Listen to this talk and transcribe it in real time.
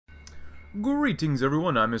Greetings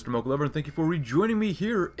everyone, I'm Mr. Mochalover, and thank you for rejoining me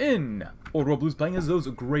here in Old World Blues playing as those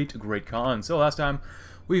great Khans. So last time,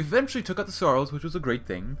 we eventually took out the Sorrows, which was a great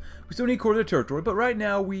thing. We still need core of the territory, but right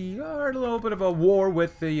now we are in a little bit of a war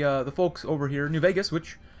with the folks over here in New Vegas,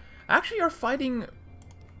 which actually are fighting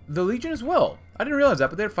the Legion as well. I didn't realize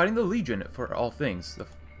that, but they're fighting the Legion for all things. The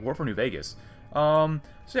war for New Vegas. So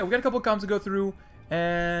yeah, we got a couple of comms to go through,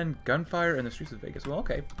 and gunfire in the streets of Vegas. Well,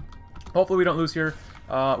 okay. Hopefully we don't lose here.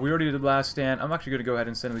 We already did the last stand. I'm actually going to go ahead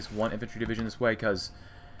and send at least one infantry division this way, because,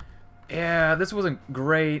 yeah, this wasn't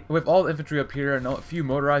great. With all the infantry up here and a few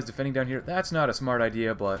motorized defending down here, that's not a smart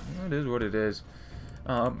idea, but it is what it is.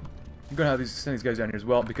 I'm going to have send these guys down here as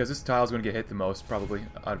well, because this tile is going to get hit the most, probably,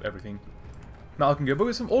 out of everything. Not looking good, but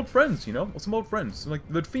with some old friends, you know? Some old friends, like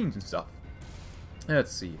the Fiends and stuff.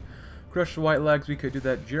 Let's see. Crush the White Legs, we could do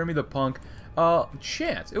that. Jeremy the Punk.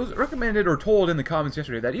 Chance. It was recommended or told in the comments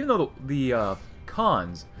yesterday that even though the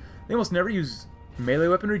Khans, they almost never use melee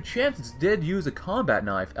weaponry, Chance did use a combat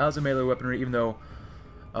knife as a melee weaponry, even though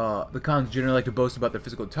the Khans generally like to boast about their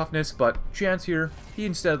physical toughness, but Chance here, he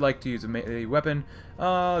instead liked to use a melee weapon.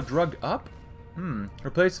 Drugged up?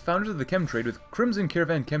 Replace Founders of the Chem Trade with Crimson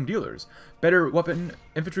Caravan Chem Dealers. Better weapon,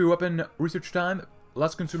 infantry weapon research time,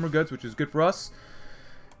 less consumer goods, which is good for us.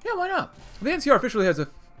 Yeah, why not? The NCR officially has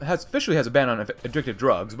a ban on addictive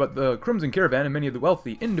drugs, but the Crimson Caravan and many of the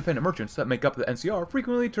wealthy, independent merchants that make up the NCR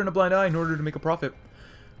frequently turn a blind eye in order to make a profit.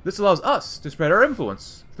 This allows us to spread our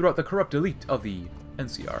influence throughout the corrupt elite of the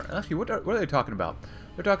NCR. And actually, what are they talking about?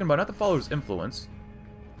 They're talking about not the followers' influence,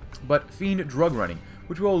 but fiend drug running,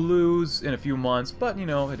 which we'll lose in a few months, but, you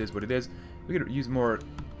know, it is what it is. We could use more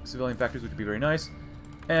civilian factories, which would be very nice.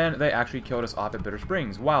 And they actually killed us off at Bitter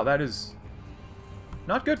Springs. Wow, that is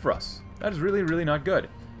not good for us. That is really, really not good.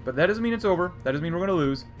 But that doesn't mean it's over. That doesn't mean we're going to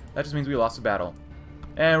lose. That just means we lost the battle.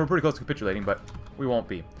 And we're pretty close to capitulating, but we won't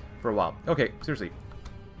be for a while. Okay, seriously.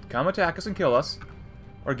 Come attack us and kill us,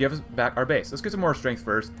 or give us back our base. Let's get some more strength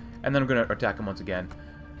first, and then I'm going to attack them once again.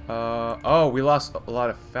 Oh, we lost a lot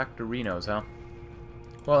of factorinos, huh?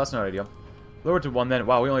 Well, that's not ideal. Lower to 1 then.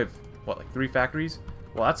 Wow, we only have, what, like 3 factories?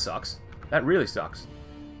 Well, that sucks. That really sucks.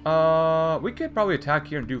 We could probably attack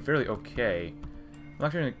here and do fairly okay. I'm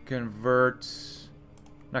actually going to convert...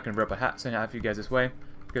 Not convert, but send half of you guys this way,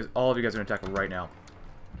 because all of you guys are going to attack right now.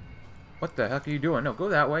 What the heck are you doing? No, go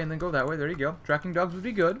that way and then go that way. There you go. Tracking dogs would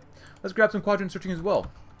be good. Let's grab some quadrant searching as well.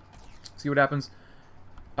 See what happens.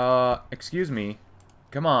 Excuse me.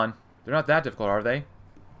 Come on. They're not that difficult, are they?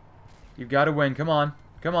 You've got to win. Come on.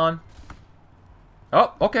 Come on.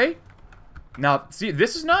 Oh, okay. Now, see,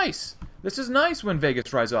 this is nice. This is nice when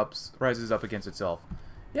Vegas rises up against itself.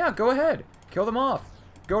 Yeah, go ahead. Kill them off.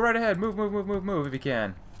 Go right ahead. Move, move, move, move, move if you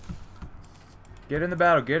can. Get in the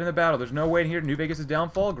battle. Get in the battle. There's no way in here. New Vegas'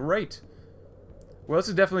 downfall. Great. Well, this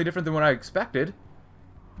is definitely different than what I expected.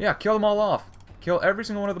 Yeah, kill them all off. Kill every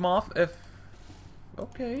single one of them off. If...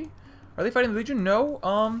 Okay. Are they fighting the Legion? No.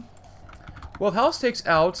 Well, if Hous takes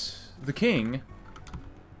out the King,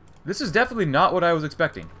 this is definitely not what I was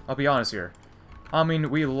expecting. I'll be honest here. I mean,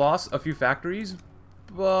 we lost a few factories,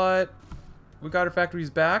 but we got our factories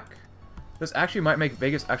back. This actually might make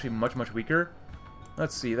Vegas actually much, much weaker.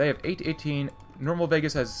 Let's see. They have 8 to 18. Normal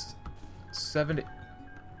Vegas has 7 to...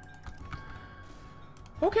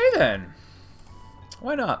 Okay, then.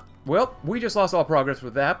 Why not? Well, we just lost all progress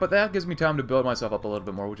with that, but that gives me time to build myself up a little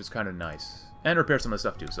bit more, which is kind of nice. And repair some of the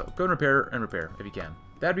stuff, too. So, go and repair if you can.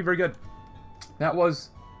 That'd be very good. That was...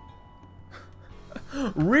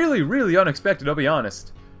 really, really unexpected, I'll be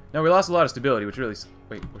honest. Now, we lost a lot of stability, which really...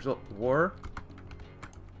 Wait, we're still at war?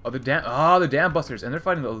 Oh, the Dam Busters, and they're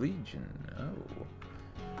fighting the Legion. Oh.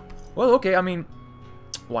 Well, okay, I mean,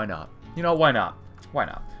 why not? You know, why not? Why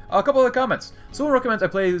not? A couple of comments. Someone recommends I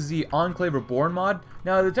play the Enclave Reborn mod.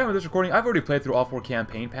 Now, at the time of this recording, I've already played through all 4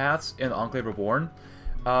 campaign paths in the Enclave Reborn.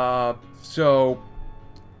 So,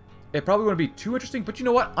 it probably wouldn't be too interesting, but you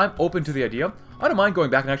know what? I'm open to the idea. I don't mind going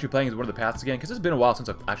back and actually playing as one of the paths again, because it's been a while since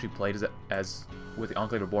I've actually played as with the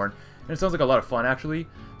Enclave Reborn. And it sounds like a lot of fun, actually.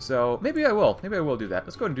 So, maybe I will. Maybe I will do that.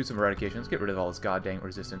 Let's go ahead and do some eradication. Let's get rid of all this goddamn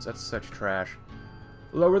resistance. That's such trash.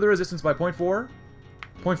 Lower the resistance by 0.4,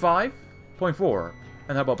 0.5, 0.4.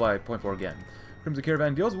 And how about by 0.4 again? Crimson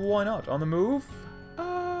Caravan deals? Why not? On the move?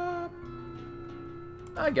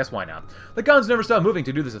 I guess why not. The Khans never stop moving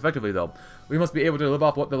to do this effectively, though. We must be able to live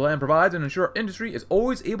off what the land provides and ensure industry is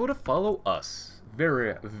always able to follow us.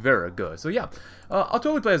 Very, very good. So yeah, I'll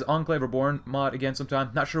totally play as Enclave Reborn mod again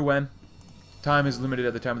sometime. Not sure when. Time is limited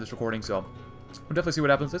at the time of this recording, so we'll definitely see what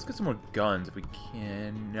happens. Let's get some more guns if we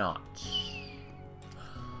cannot.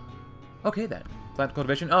 Okay then. Plant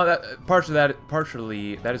cultivation. Oh,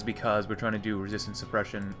 partially that is because we're trying to do resistance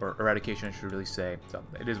suppression, or eradication, I should really say. So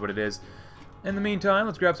it is what it is. In the meantime,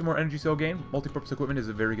 let's grab some more energy cell gain. Multi-purpose equipment is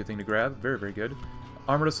a very good thing to grab. Very, very good.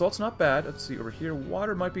 Armored assault's not bad. Let's see over here.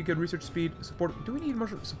 Water might be good. Research speed. Support. Do we need more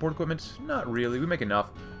support equipment? Not really. We make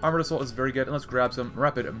enough. Armored assault is very good. And let's grab some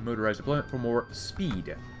rapid motorized deployment for more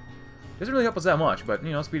speed. Doesn't really help us that much, but,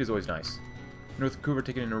 you know, speed is always nice. North Vancouver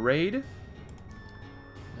taking in a raid.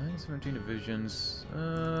 917 divisions.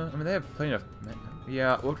 I mean, they have plenty of...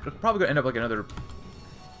 Yeah, we're probably going to end up like another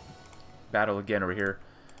battle again over here.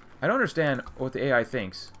 I don't understand what the AI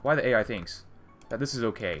thinks. Why the AI thinks that this is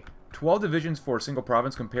okay. 12 divisions for a single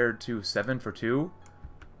province compared to 7 for 2?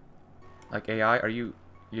 Like, AI, are you...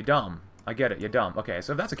 You're dumb. I get it, you're dumb. Okay,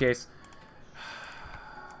 so if that's the case...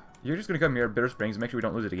 You're just going to come here, Bitter Springs, make sure we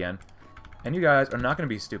don't lose it again. And you guys are not going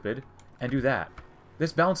to be stupid and do that.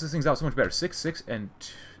 This balances things out so much better. 6, 6, and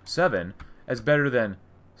 7 is better than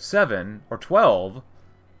 7 or 12,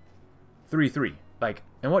 3, 3. Like,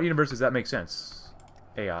 in what universe does that make sense?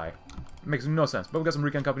 AI. It makes no sense. But we've got some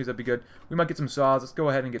recon companies, that'd be good. We might get some saws. Let's go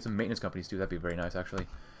ahead and get some maintenance companies too. That'd be very nice, actually.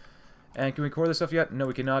 And can we core this stuff yet? No,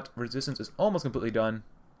 we cannot. Resistance is almost completely done.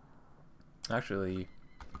 Actually,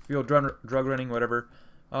 field drug running, whatever.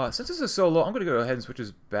 Since this is so low, I'm going to go ahead and switch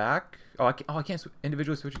this back. Oh, I can't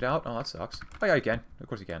individually switch it out? Oh, that sucks. Oh, yeah, you can. Of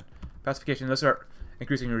course you can. Pacification. Let's start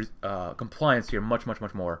increasing compliance here much, much,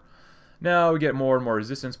 much more. Now we get more and more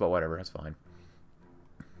resistance, but whatever. That's fine.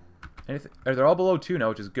 They're all below 2 now,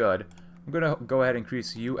 which is good. I'm going to go ahead and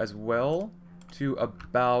increase you as well to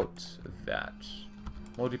about that.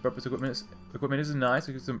 Multi-purpose equipment is nice.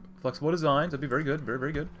 We get some flexible designs. That'd be very good. Very,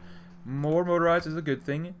 very good. More motorized is a good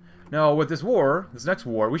thing. Now, with this war, this next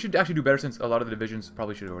war, we should actually do better since a lot of the divisions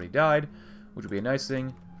probably should have already died, which would be a nice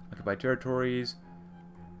thing. Occupied territories.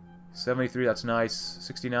 73, that's nice.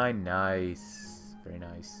 69, nice. Very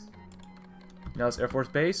nice. Now it's Air Force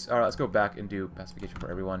Base. Alright, let's go back and do pacification for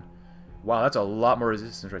everyone. Wow, that's a lot more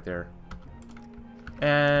resistance right there.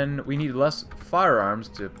 And we need less firearms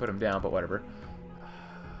to put them down, but whatever.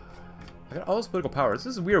 I got all this political power. This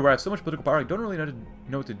is weird where I have so much political power. I don't really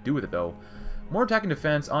know what to do with it, though. More attack and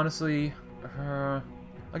defense, honestly. I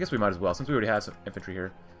guess we might as well, since we already have some infantry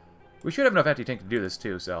here. We should have enough anti-tank to do this,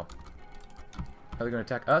 too, so. Are they going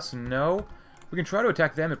to attack us? No. We can try to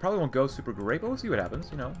attack them. It probably won't go super great, but we'll see what happens.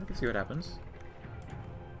 You know, we can see what happens.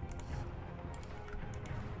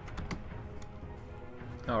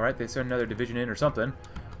 Alright, they sent another division in or something.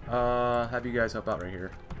 Have you guys help out right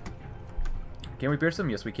here. Can we pierce them?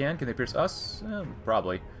 Yes, we can. Can they pierce us?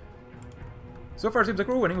 Probably. So far, it seems like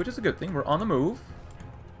we're winning, which is a good thing. We're on the move.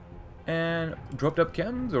 And dropped up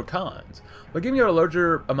chems or cons. By giving out a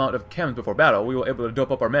larger amount of chems before battle, we will be able to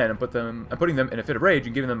dope up our men and putting them in a fit of rage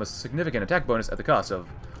and giving them a significant attack bonus at the cost of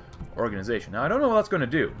organization. Now, I don't know what that's going to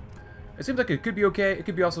do. It seems like it could be okay. It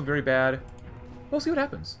could be also very bad. We'll see what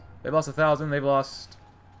happens. They've lost 1,000. They've lost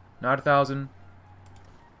not 1,000.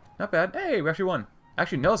 Not bad. Hey, we actually won.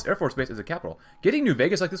 Actually, Nellis Air Force Base is the capital. Getting New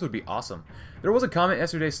Vegas like this would be awesome. There was a comment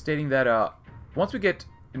yesterday stating that once we get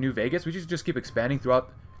New Vegas, we should just keep expanding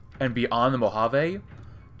throughout and beyond the Mojave,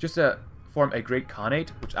 just to form a great Khanganate,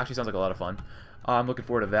 which actually sounds like a lot of fun. I'm looking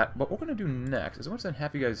forward to that. But what we're going to do next is I'm going to send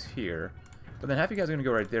half you guys here, but then half you guys are going to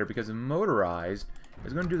go right there because motorized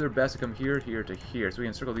is going to do their best to come here, here, to here. So we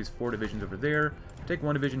can circle these 4 divisions over there, take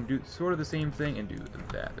 1 division, do sort of the same thing, and do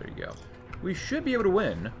that. There you go. We should be able to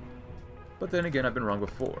win, but then again, I've been wrong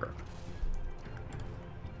before.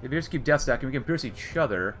 If you just keep death stacking, we can pierce each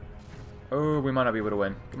other. Oh, we might not be able to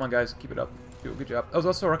win. Come on, guys, keep it up. Do a good job. I was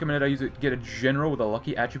also recommended I get a general with a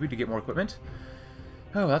lucky attribute to get more equipment.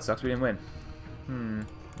 Oh, that sucks. We didn't win.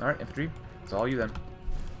 Alright, infantry. It's all you then.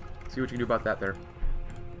 See what you can do about that there.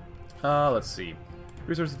 Let's see.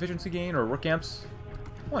 Resource efficiency gain or work camps?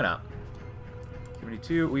 Why not?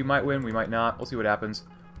 72. We might win. We might not. We'll see what happens.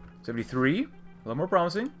 73. A little more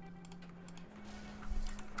promising.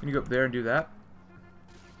 Can you go up there and do that?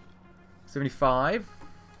 75.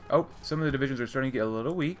 Oh, some of the divisions are starting to get a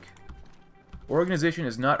little weak. Organization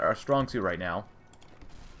is not our strong suit right now.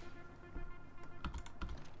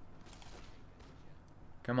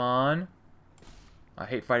 Come on. I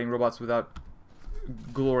hate fighting robots without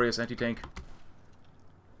glorious anti-tank.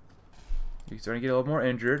 You're starting to get a little more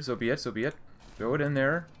injured, so be it, so be it. Throw it in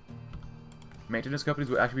there. Maintenance companies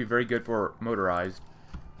would actually be very good for motorized.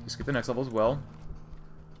 Let's get the next level as well.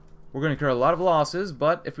 We're going to incur a lot of losses,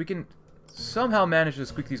 but if we can somehow manage to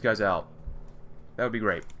squeak these guys out, that would be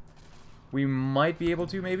great. We might be able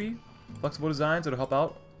to, maybe. Flexible designs, that'll help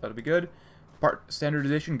out. That'll be good. Part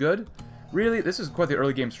standardization, good. Really, this is quite the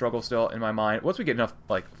early game struggle still, in my mind. Once we get enough,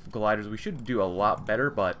 like, gliders, we should do a lot better,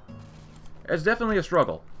 but It's definitely a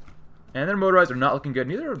struggle. And their motorized are not looking good.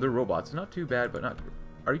 Neither are their robots. Not too bad, but not...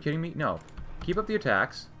 Are you kidding me? No. Keep up the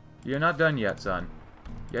attacks. You're not done yet, son.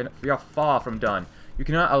 You're far from done. You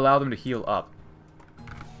cannot allow them to heal up.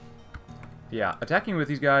 Yeah, attacking with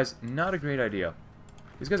these guys, not a great idea.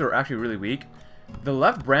 These guys are actually really weak. The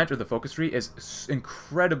left branch of the focus tree is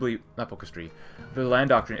incredibly... Not focus tree. The land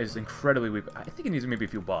doctrine is incredibly weak. I think it needs maybe a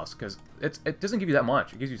few buffs, because it doesn't give you that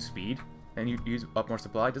much. It gives you speed, and you use up more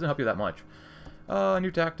supply. It doesn't help you that much.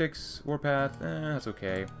 New tactics, warpath, that's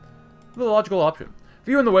okay. The logical option.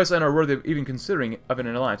 Few in the Wasteland are worthy of even considering of an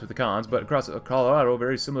alliance with the Khans, but across Colorado, a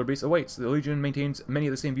very similar base awaits. The Legion maintains many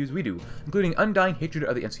of the same views we do, including undying hatred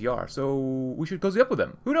of the NCR, so we should cozy up with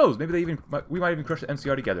them. Who knows? Maybe we might even crush the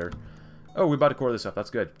NCR together. Oh, we're about to core this up. That's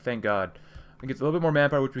good. Thank God. I think it's a little bit more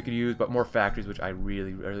manpower, which we could use, but more factories, which I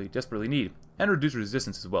really, really desperately need. And reduce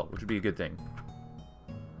resistance as well, which would be a good thing.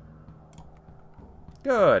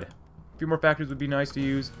 Good. A few more factories would be nice to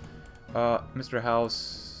use. Mr.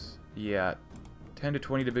 House, yeah, 10 to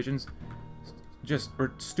 20 divisions.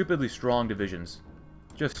 Or stupidly strong divisions.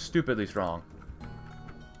 Just stupidly strong.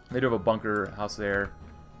 They do have a bunker house there.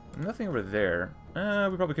 Nothing over there.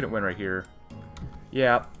 We probably couldn't win right here.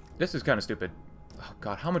 Yeah, this is kind of stupid. Oh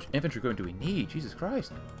god, how much infantry equipment do we need? Jesus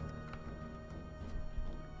Christ.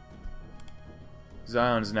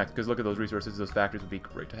 Zion is next, because look at those resources. Those factories would be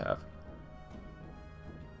great to have.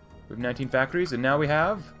 We have 19 factories, and now we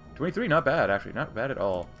have 23. Not bad, actually. Not bad at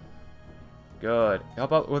all. Good.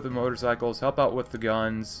 Help out with the motorcycles. Help out with the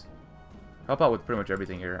guns. Help out with pretty much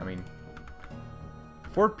everything here. I mean,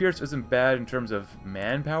 Fort Pierce isn't bad in terms of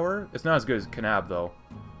manpower. It's not as good as Kanab, though.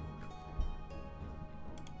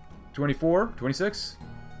 24, 26.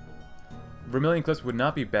 Vermilion Cliffs would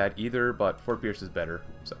not be bad either, but Fort Pierce is better.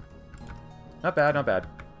 So, not bad, not bad.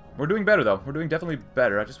 We're doing better, though. We're doing definitely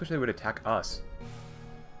better. I just wish they would attack us.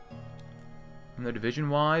 And the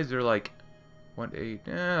division-wise, they're like 1-8.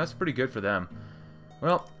 That's pretty good for them.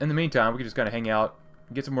 Well, in the meantime, we can just kind of hang out,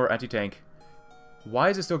 get some more anti-tank. Why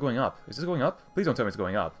is it still going up? Is this going up? Please don't tell me it's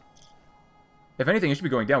going up. If anything, it should be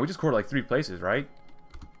going down. We just cored like 3 places, right?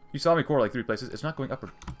 You saw me core like 3 places. It's not going up.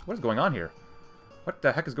 What is going on here? What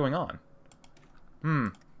the heck is going on?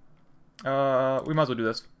 We might as well do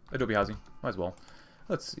this. Adobe housing. Might as well.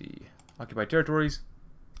 Let's see. Occupied territories.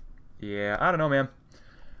 Yeah, I don't know, man.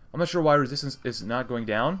 I'm not sure why resistance is not going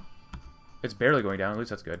down. It's barely going down. At least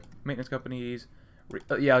that's good. Maintenance companies.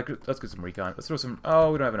 Yeah, let's get some recon. Let's throw some...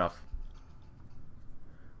 Oh, we don't have enough.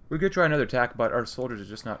 We could try another attack, but our soldiers are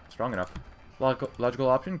just not strong enough. Logical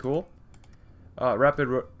option. Cool. Rapid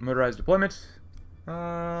motorized deployment.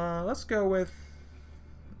 Let's go with...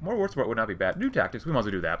 More war support would not be bad. New tactics, we might as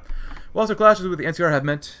well do that. While our clashes with the NCR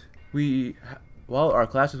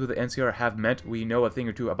have meant we know a thing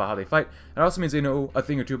or two about how they fight, it also means they know a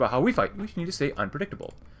thing or two about how we fight. We need to stay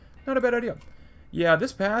unpredictable. Not a bad idea. Yeah,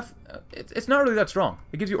 this path, it's not really that strong.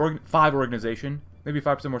 It gives you 5 organization, maybe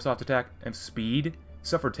 5% more soft attack, and speed.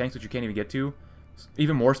 Stuff for tanks which you can't even get to.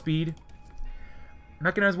 Even more speed.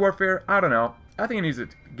 Mechanized warfare, I don't know. I think it needs to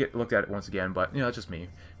get looked at once again, but, you know, that's just me.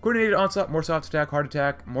 Coordinated onslaught, more soft attack, hard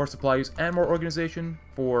attack, more supply use, and more organization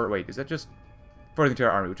for... Wait, is that just for the entire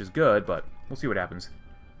army, which is good, but we'll see what happens.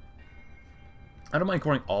 I don't mind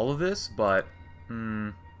coring all of this, but...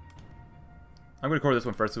 I'm going to core this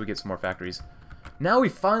one first so we get some more factories. Now we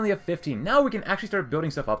finally have 15. Now we can actually start building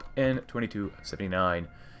stuff up in 2279.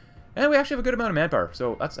 And we actually have a good amount of manpower,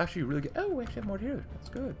 so that's actually really good. Oh, we actually have more here. That's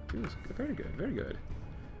good, too. It's very good, very good.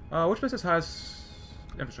 Which place has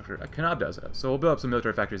infrastructure? Kanab does that, so we'll build up some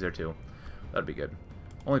military factories there, too. That'd be good.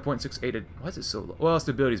 Only 0.68. Why is it so low? Well,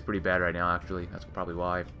 stability is pretty bad right now, actually. That's probably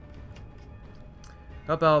why.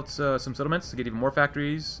 Help out some settlements to get even more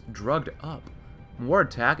factories. Drugged up. More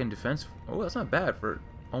attack and defense. Oh, that's not bad for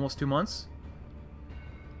almost 2 months.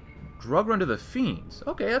 Drug run to the Fiends.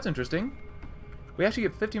 Okay, that's interesting. We actually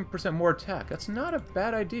get 15% more attack. That's not a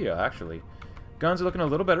bad idea, actually. Guns are looking a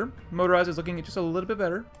little better. Motorized is looking just a little bit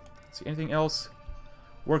better. Let's see, anything else?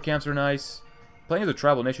 War camps are nice. Playing as a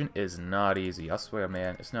tribal nation is not easy. I swear,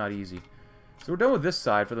 man, it's not easy. So we're done with this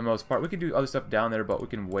side for the most part. We can do other stuff down there, but we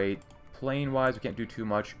can wait. Plane-wise, we can't do too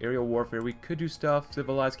much. Aerial warfare, we could do stuff.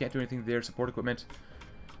 Civilized, can't do anything there. Support equipment.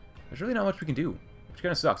 There's really not much we can do, which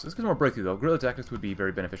kind of sucks. Let's get more breakthrough, though. Guerrilla tactics would be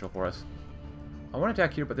very beneficial for us. I want to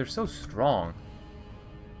attack here, but they're so strong.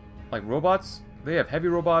 Like robots, they have heavy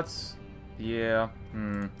robots. Yeah.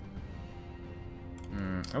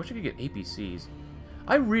 I wish I could get APCs.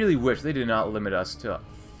 I really wish they did not limit us to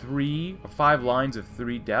 3 or 5 lines of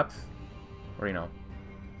 3 depth, or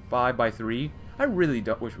 5 by 3. I really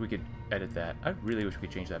don't wish we could edit that. I really wish we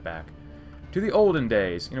could change that back to the olden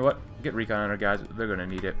days. You know what? Get recon on our guys. They're gonna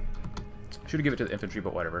need it. Should give it to the infantry,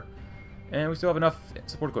 but whatever. And we still have enough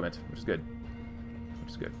support equipment, which is good.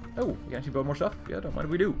 Which is good. Oh, we can actually build more stuff? Yeah, don't mind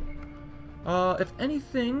if we do. If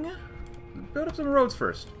anything, build up some roads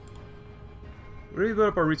first. Really build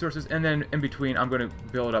up our resources, and then in between, I'm going to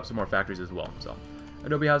build up some more factories as well. So,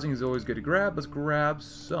 Adobe housing is always good to grab. Let's grab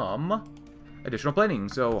some additional planing.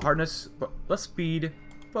 So, hardness, but less speed,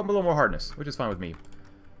 but a little more hardness, which is fine with me.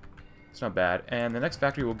 It's not bad. And the next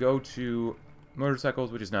factory will go to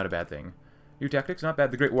motorcycles, which is not a bad thing. New tactics, not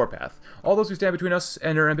bad. The Great Warpath. All those who stand between us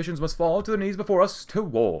and our ambitions must fall to their knees before us to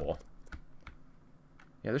war.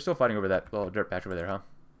 Yeah, they're still fighting over that little dirt patch over there, huh?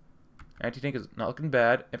 Anti-tank is not looking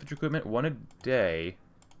bad. Infantry equipment, 1 a day.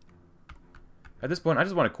 At this point, I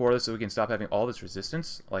just want to core this so we can stop having all this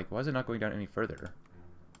resistance. Like, why is it not going down any further?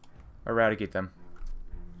 Eradicate them.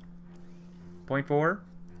 0.4?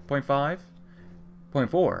 0.5?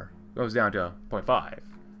 0.4 goes down to 0.5.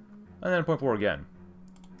 And then 0.4 again.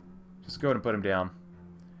 Just go ahead and put them down.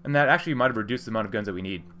 And that actually might have reduced the amount of guns that we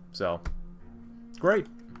need. So, great.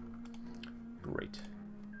 Great.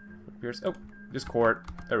 Oh, just core it.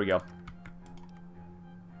 There we go.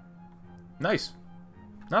 Nice.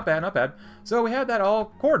 Not bad, not bad. So we had that all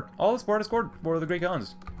cored. All the support is cored for the Great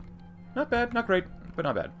Khans. Not bad, not great, but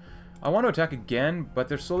not bad. I want to attack again, but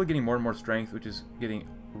they're slowly getting more and more strength, which is getting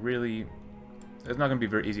really... It's not going to be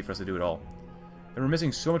very easy for us to do it all. And we're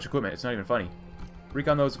missing so much equipment, it's not even funny.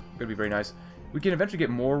 Recon those, going to be very nice. We can eventually get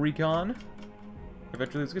more recon.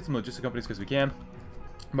 Eventually, let's get some logistic companies because we can.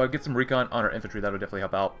 But get some recon on our infantry, that would definitely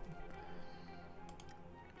help out.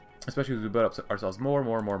 Especially as we build up ourselves more.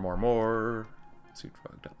 Let's see,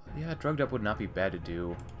 drugged up. Yeah, drugged up would not be bad to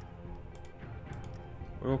do.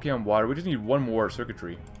 We're okay on water. We just need one more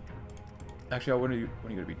circuitry. Actually, when are you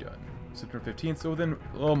going to be done? September 15th, so within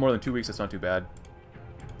a little more than 2 weeks, that's not too bad.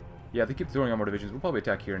 Yeah, they keep throwing out more divisions. We'll probably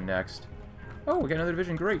attack here next. Oh, we got another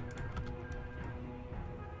division. Great.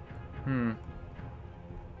 Should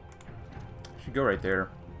go right there.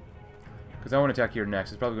 Because I want to attack here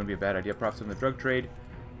next. It's probably going to be a bad idea. Profits from the drug trade.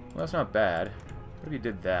 Well, that's not bad. What if you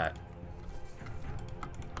did that?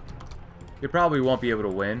 You probably won't be able to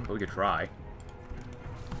win, but we could try.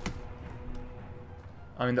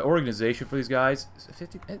 I mean, the organization for these guys, is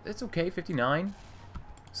 50, it's okay, 59.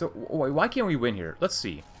 So, why can't we win here? Let's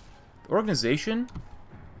see. The organization,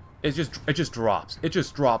 it just drops. It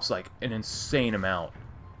just drops, like, an insane amount.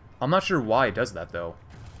 I'm not sure why it does that, though.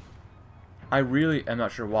 I really am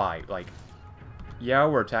not sure why. Like, yeah,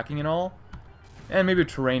 we're attacking and all. And maybe the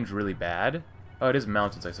terrain's really bad. Oh, it is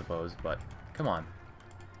mountains, I suppose, but come on.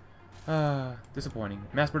 Disappointing.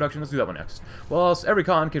 Mass production, let's do that one next. Well, else every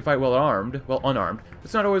Khan can fight well unarmed.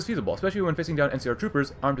 It's not always feasible, especially when facing down NCR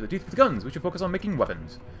troopers armed to the teeth with guns. We should focus on making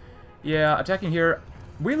weapons. Yeah, attacking here,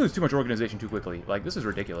 we lose too much organization too quickly. Like, this is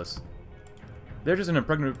ridiculous. They're just an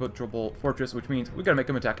impregnable fortress, which means we gotta make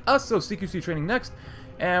them attack us, so CQC training next.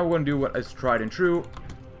 And we're gonna do what is tried and true.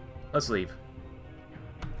 Let's leave.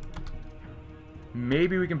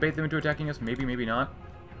 Maybe we can bait them into attacking us, maybe, maybe not.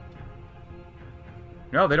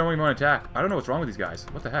 No, they don't even want to attack. I don't know what's wrong with these guys.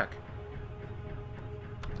 What the heck?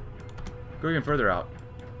 Go even further out.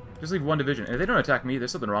 Just leave one division. And if they don't attack me,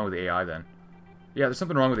 there's something wrong with the AI then. Yeah, there's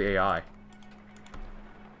something wrong with the AI.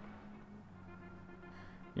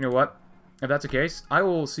 You know what? If that's the case, I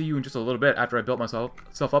will see you in just a little bit after I built myself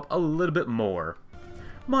up a little bit more.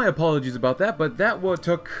 My apologies about that, but that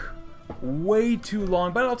took way too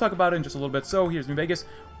long, but I'll talk about it in just a little bit. So here's New Vegas.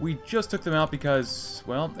 We just took them out because,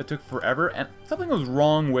 well, it took forever, and something was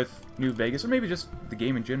wrong with New Vegas, or maybe just the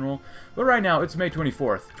game in general. But right now, it's May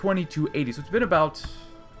 24th, 2280, so it's been about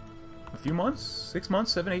a few months? 6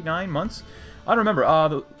 months? 7, 8, 9 months? I don't remember.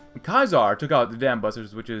 The Kaiser took out the Dam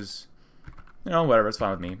Busters, which is, you know, whatever, it's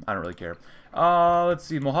fine with me. I don't really care. Let's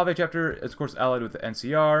see, Mojave chapter is, of course, allied with the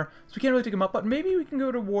NCR, so we can't really take them up, but maybe we can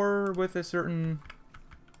go to war with a certain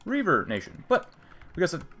Reaver nation, but we got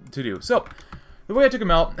stuff to do. So, the way I took him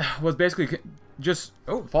out was basically just,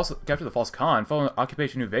 capture the false Khan. Following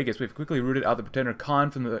Occupation New Vegas, we've quickly rooted out the pretender Khan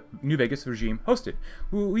from the New Vegas regime hosted.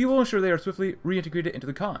 We will ensure they are swiftly reintegrated into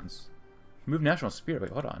the Khans. Move national spirit.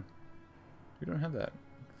 Wait, hold on. We don't have that.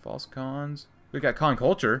 False Khans. We got Khan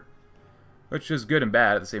culture, which is good and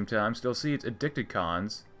bad at the same time. Still see, it's addicted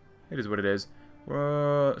Khans. It is what it is.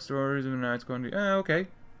 Stories of the night's going to... okay.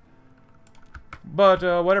 But,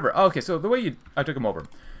 whatever. Okay, so the way I took him over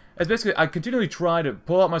is basically I continually try to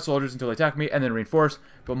pull out my soldiers until they attack me and then reinforce.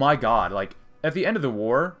 But my god, like, at the end of the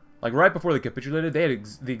war, like, right before they capitulated, they had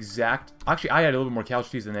the exact... Actually, I had a little bit more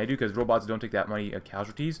casualties than they do because robots don't take that many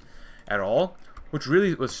casualties at all. Which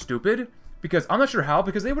really was stupid because I'm not sure how,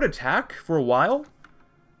 because they would attack for a while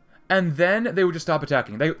And then they would just stop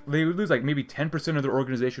attacking. They would lose like maybe 10% of their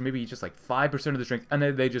organization, maybe just like 5% of their strength, and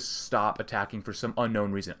then they just stop attacking for some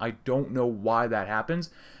unknown reason. I don't know why that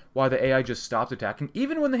happens, why the AI just stops attacking,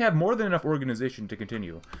 even when they have more than enough organization to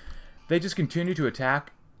continue. They just continue to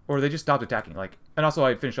attack, or they just stopped attacking. Like, and also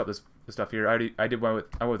I finished up this stuff here. I went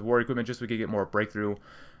with war equipment just so we could get more breakthrough.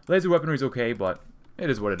 Laser weaponry is okay, but it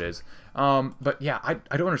is what it is. But yeah,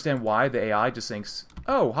 I don't understand why the AI just thinks,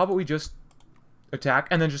 oh, how about we just attack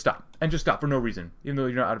and then just stop for no reason, even though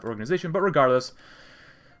you're not out of organization. But regardless,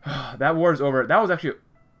 that war is over.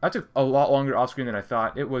 That took a lot longer off screen than I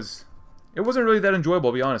thought. It wasn't really that enjoyable,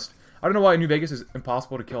 to be honest. I don't know why New Vegas is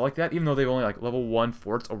impossible to kill like that, even though they've only like level 1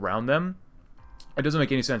 forts around them. It doesn't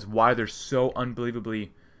make any sense why they're so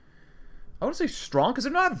unbelievably, I wouldn't say strong, because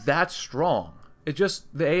they're not that strong. It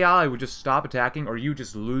just, the AI would just stop attacking, or you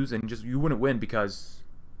just lose and you wouldn't win because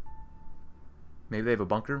maybe they have a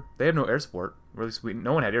bunker. They have no air support. Really sweet.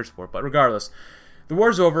 No one had air support, but regardless, the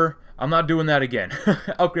war's over. I'm not doing that again.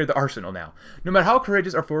 Upgrade the arsenal now. No matter how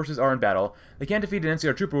courageous our forces are in battle, they can't defeat an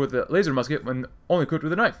NCR trooper with a laser musket when only equipped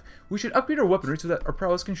with a knife. We should upgrade our weaponry so that our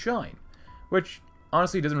prowess can shine. Which,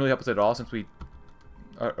 honestly, doesn't really help us at all since we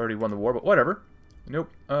already won the war, but whatever. Nope.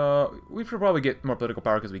 We should probably get more political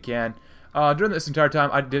power because we can. During this entire time,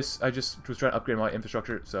 I just was trying to upgrade my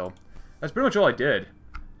infrastructure, so that's pretty much all I did.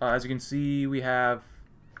 As you can see, we have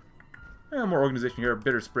more organization here.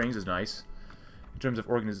 Bitter Springs is nice. In terms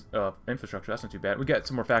of infrastructure, that's not too bad. We got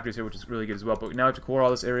some more factories here, which is really good as well, but now we have to core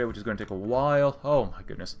all this area, which is going to take a while. Oh my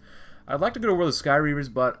goodness. I'd like to go to World of Sky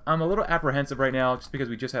Reavers, but I'm a little apprehensive right now, just because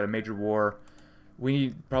we just had a major war. We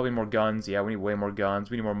need probably more guns. Yeah, we need way more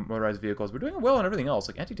guns. We need more motorized vehicles. We're doing well on everything else.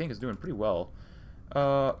 Like, anti-tank is doing pretty well.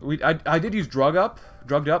 I did use drugged up,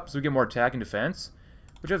 so we get more attack and defense,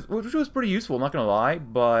 which was pretty useful, not gonna lie,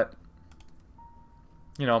 but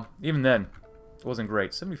you know, even then, it wasn't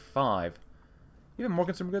great. 75. Even more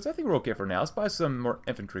consumer goods. I think we're okay for now. Let's buy some more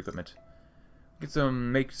infantry equipment.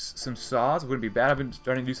 Make some saws. Wouldn't be bad. I've been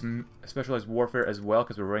starting to do some specialized warfare as well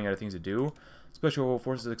because we're running out of things to do. Special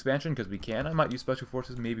forces expansion because we can. I might use special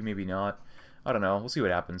forces. Maybe, maybe not. I don't know. We'll see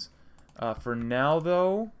what happens. For now,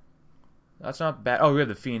 though, that's not bad. Oh, we have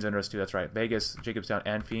the Fiends under us too. That's right. Vegas, Jacobstown,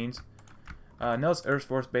 and Fiends. Nellis Air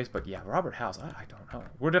Force Base, but yeah, Robert House. I don't know.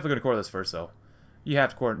 We're definitely gonna core this first, though. You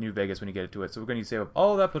have to core New Vegas when you get it to it. So we're gonna need to save up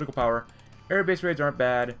all that political power. Air base raids aren't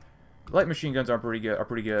bad. Light machine guns are pretty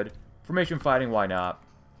good. Formation fighting, why not?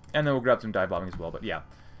 And then we'll grab some dive bombing as well. But yeah,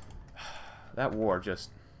 that war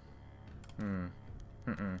just.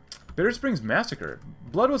 Bitter Springs Massacre.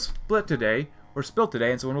 Blood was spilled today,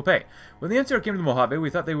 and someone will pay. When the NCR came to the Mojave, we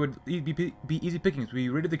thought they would be easy pickings. We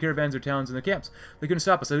raided the caravans, their towns, and their camps. They couldn't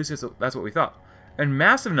stop us. At least that's what we thought. In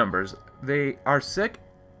massive numbers, they are sick.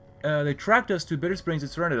 They tracked us to Bitter Springs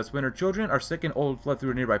and surrounded us. When our children, our sick and old, fled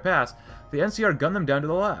through a nearby pass, the NCR gunned them down to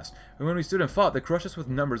the last. And when we stood and fought, they crushed us with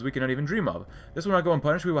numbers we cannot even dream of. This will not go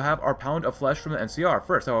unpunished. We will have our pound of flesh from the NCR.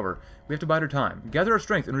 First, however, we have to bide our time, gather our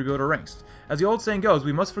strength, and rebuild our ranks. As the old saying goes,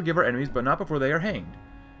 we must forgive our enemies, but not before they are hanged.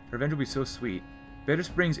 Revenge will be so sweet. Bitter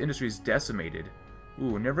Springs industry is decimated.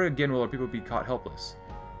 Ooh, never again will our people be caught helpless.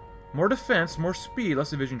 More defense, more speed,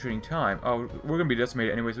 less division training time. Oh, we're going to be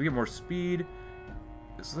decimated anyway, so we get more speed.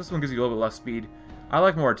 So this one gives you a little bit less speed. I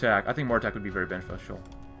like more attack. I think more attack would be very beneficial.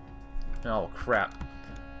 Oh, crap.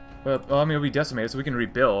 Well, I mean, it'll be decimated, so we can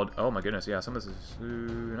rebuild. Oh, my goodness, yeah, some of this is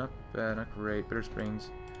not bad, not great. Bitter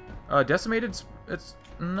Springs. Decimated, it's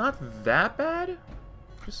not that bad.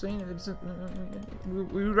 Just saying, we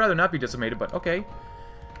would rather not be decimated, but okay.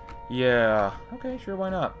 Yeah, okay, sure,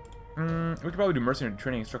 why not? We could probably do mercenary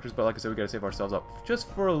training instructors, but like I said, we gotta save ourselves up just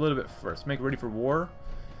for a little bit first. Make ready for war.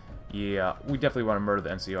 Yeah, we definitely want to murder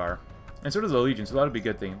the NCR. And so does the Legion, so that'll be a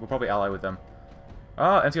good thing. We'll probably ally with them.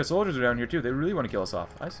 Ah, NCR soldiers are down here too. They really want to kill us off.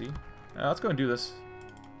 I see. Let's go and do this.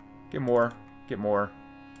 Get more. Get more.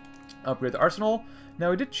 Upgrade the arsenal.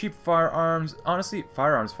 Now, we did cheap firearms. Honestly,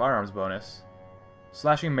 firearms bonus.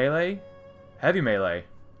 Slashing melee. Heavy melee.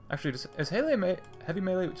 Actually, is heavy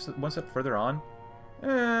melee just one step further on?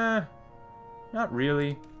 Not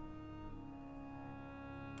really.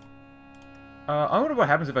 I wonder what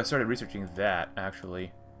happens if I started researching that,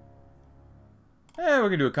 actually. We're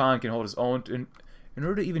gonna do a Khan can hold his own. In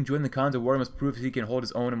order to even join the Khans, a warrior must prove he can hold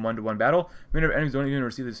his own in one-to-one battle. Many of our enemies don't even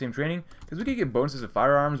receive the same training. Because we could get bonuses of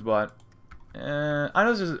firearms, but... I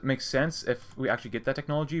know this doesn't make sense if we actually get that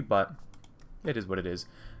technology, but... It is what it is.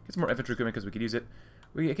 Get some more infantry equipment because we could use it.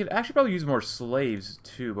 We could actually probably use more slaves,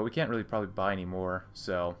 too, but we can't really probably buy any more,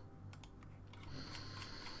 so...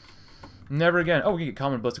 Never again. Oh, we can get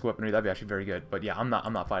common ballistic weaponry. That'd be actually very good. But yeah, I'm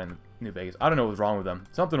not fighting New Vegas. I don't know what was wrong with them.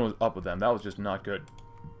 Something was up with them. That was just not good.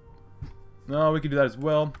 No, we could do that as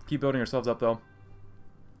well. Keep building ourselves up, though.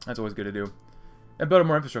 That's always good to do. And build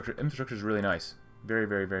more infrastructure. Infrastructure is really nice. Very,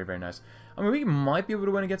 very, very, very nice. I mean, we might be able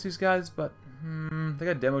to win against these guys, but they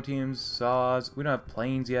got demo teams, saws. We don't have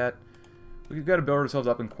planes yet. We've got to build ourselves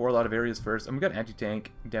up and core a lot of areas first. And we got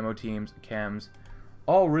anti-tank, demo teams, chems.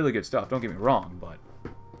 All really good stuff, don't get me wrong, but...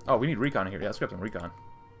 Oh, we need recon here. Yeah, let's grab some recon.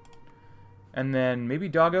 And then maybe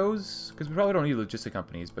doggos, because we probably don't need logistic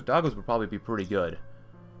companies, but doggos would probably be pretty good.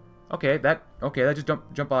 Okay, that just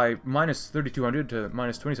jumped by minus 3,200 to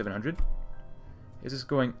minus 2,700. Is this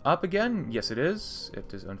going up again? Yes, it is.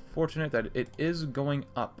 It is unfortunate that it is going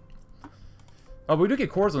up. Oh, but we do get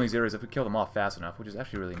cores on these areas if we kill them off fast enough, which is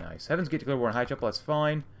actually really nice. Heaven's Gate declare war on High Chapel, that's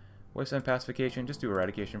fine. Wasteland pacification, just do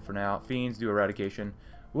eradication for now. Fiends, do eradication.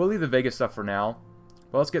 We'll leave the Vegas stuff for now.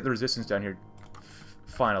 Well, let's get the resistance down here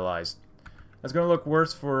finalized. That's going to look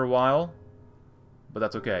worse for a while, but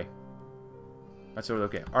that's okay. That's totally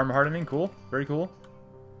okay. Armor hardening, cool. Very cool.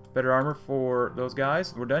 Better armor for those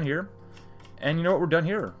guys. We're done here. And you know what? We're done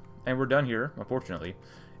here. And we're done here, unfortunately.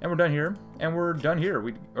 And we're done here. And we're done here.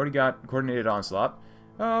 We already got coordinated onslaught.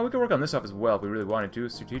 We could work on this stuff as well if we really wanted to.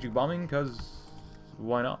 Strategic bombing, because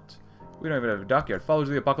why not? We don't even have a dockyard. Followers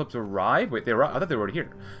of the apocalypse arrive? Wait, they arrived? I thought they were already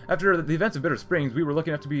here. After the events of Bitter Springs, we were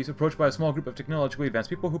lucky enough to be approached by a small group of technologically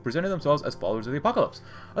advanced people who presented themselves as followers of the apocalypse.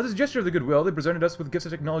 As a gesture of the goodwill, they presented us with gifts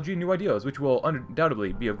of technology and new ideas, which will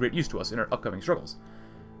undoubtedly be of great use to us in our upcoming struggles.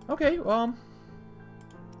 Okay, why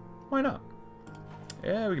not?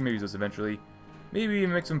 Yeah, we can maybe use this eventually. Maybe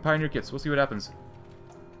even make some pioneer kits. We'll see what happens.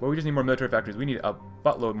 Well, we just need more military factories. We need a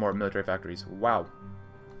buttload more military factories. Wow.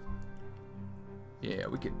 Yeah,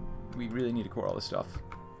 we really need to core all this stuff.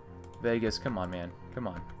 Vegas, come on, man. Come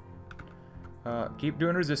on. Keep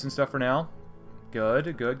doing resistance stuff for now.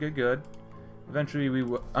 Good, good, good, good. Eventually we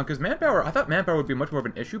will... Because manpower... I thought manpower would be much more of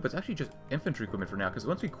an issue, but it's actually just infantry equipment for now. Because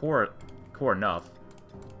once we core enough,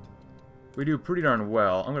 we do pretty darn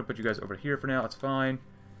well. I'm going to put you guys over here for now. That's fine.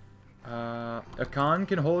 A Khan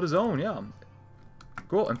can hold his own, yeah.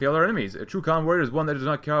 Cool, impale our enemies. A true Khan warrior is one that does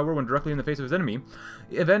not cower when directly in the face of his enemy.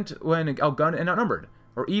 Event when outgunned and outnumbered.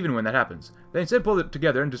 Or even when that happens. They instead pull it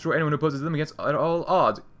together and destroy anyone who opposes them against all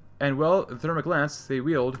odds. And, well, the thermic lance they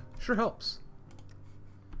wield sure helps.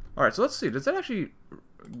 Alright, so let's see. Does that actually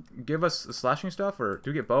give us the slashing stuff, or do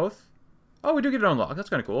we get both? Oh, we do get it unlocked. That's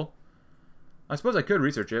kind of cool. I suppose I could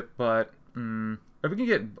research it, but... if we can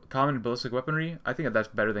get common ballistic weaponry, I think that's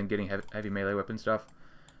better than getting heavy melee weapon stuff.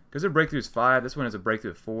 Because their breakthrough is 5, this one has a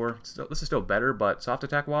breakthrough of 4. This is still better, but soft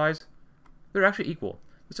attack-wise, they're actually equal.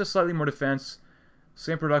 It's just slightly more defense.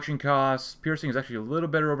 Same production costs. Piercing is actually a little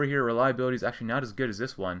better over here. Reliability is actually not as good as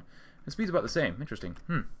this one. And speed's about the same. Interesting.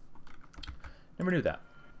 Never knew that.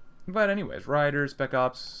 But anyways, Riders, Spec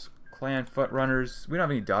Ops, Clan Foot Runners. We don't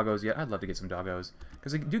have any doggos yet. I'd love to get some doggos.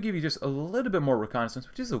 Because they do give you just a little bit more reconnaissance,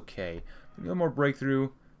 which is okay. A little more breakthrough.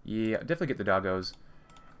 Yeah, definitely get the doggos.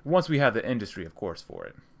 Once we have the industry, of course, for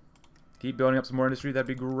it. Keep building up some more industry. That'd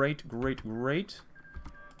be great, great, great.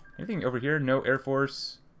 Anything over here? No Air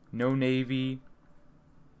Force. No Navy.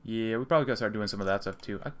 Yeah, we probably gotta start doing some of that stuff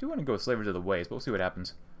too. I do want to go with Slavers of the Ways, but we'll see what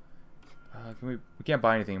happens. We can't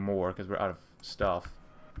buy anything more because we're out of stuff.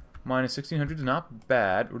 Minus 1,600 is not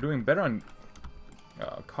bad. We're doing better on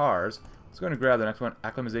cars. Let's go and grab the next one.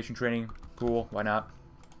 Acclimatization training. Cool. Why not?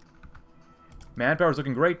 Manpower's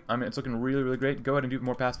looking great. I mean, it's looking really, really great. Go ahead and do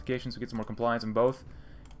more pacification so we get some more compliance in both.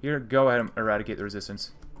 Here, go ahead and eradicate the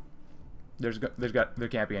resistance. There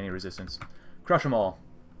can't be any resistance. Crush them all.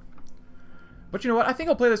 But you know what? I think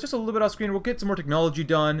I'll play this just a little bit off screen. We'll get some more technology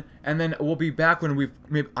done, and then we'll be back when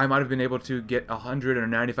I might have been able to get 100 or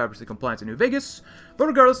 95% compliance in New Vegas. But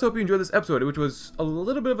regardless, hope you enjoyed this episode, which was a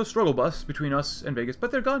little bit of a struggle bus between us and Vegas,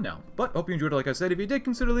 but they're gone now. But hope you enjoyed it. Like I said, if you did,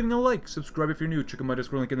 consider leaving a like, subscribe if you're new, check out my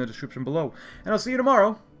Discord link in the description below, and I'll see you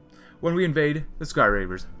tomorrow when we invade the Sky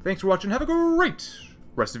Ravers. Thanks for watching. Have a great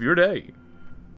rest of your day.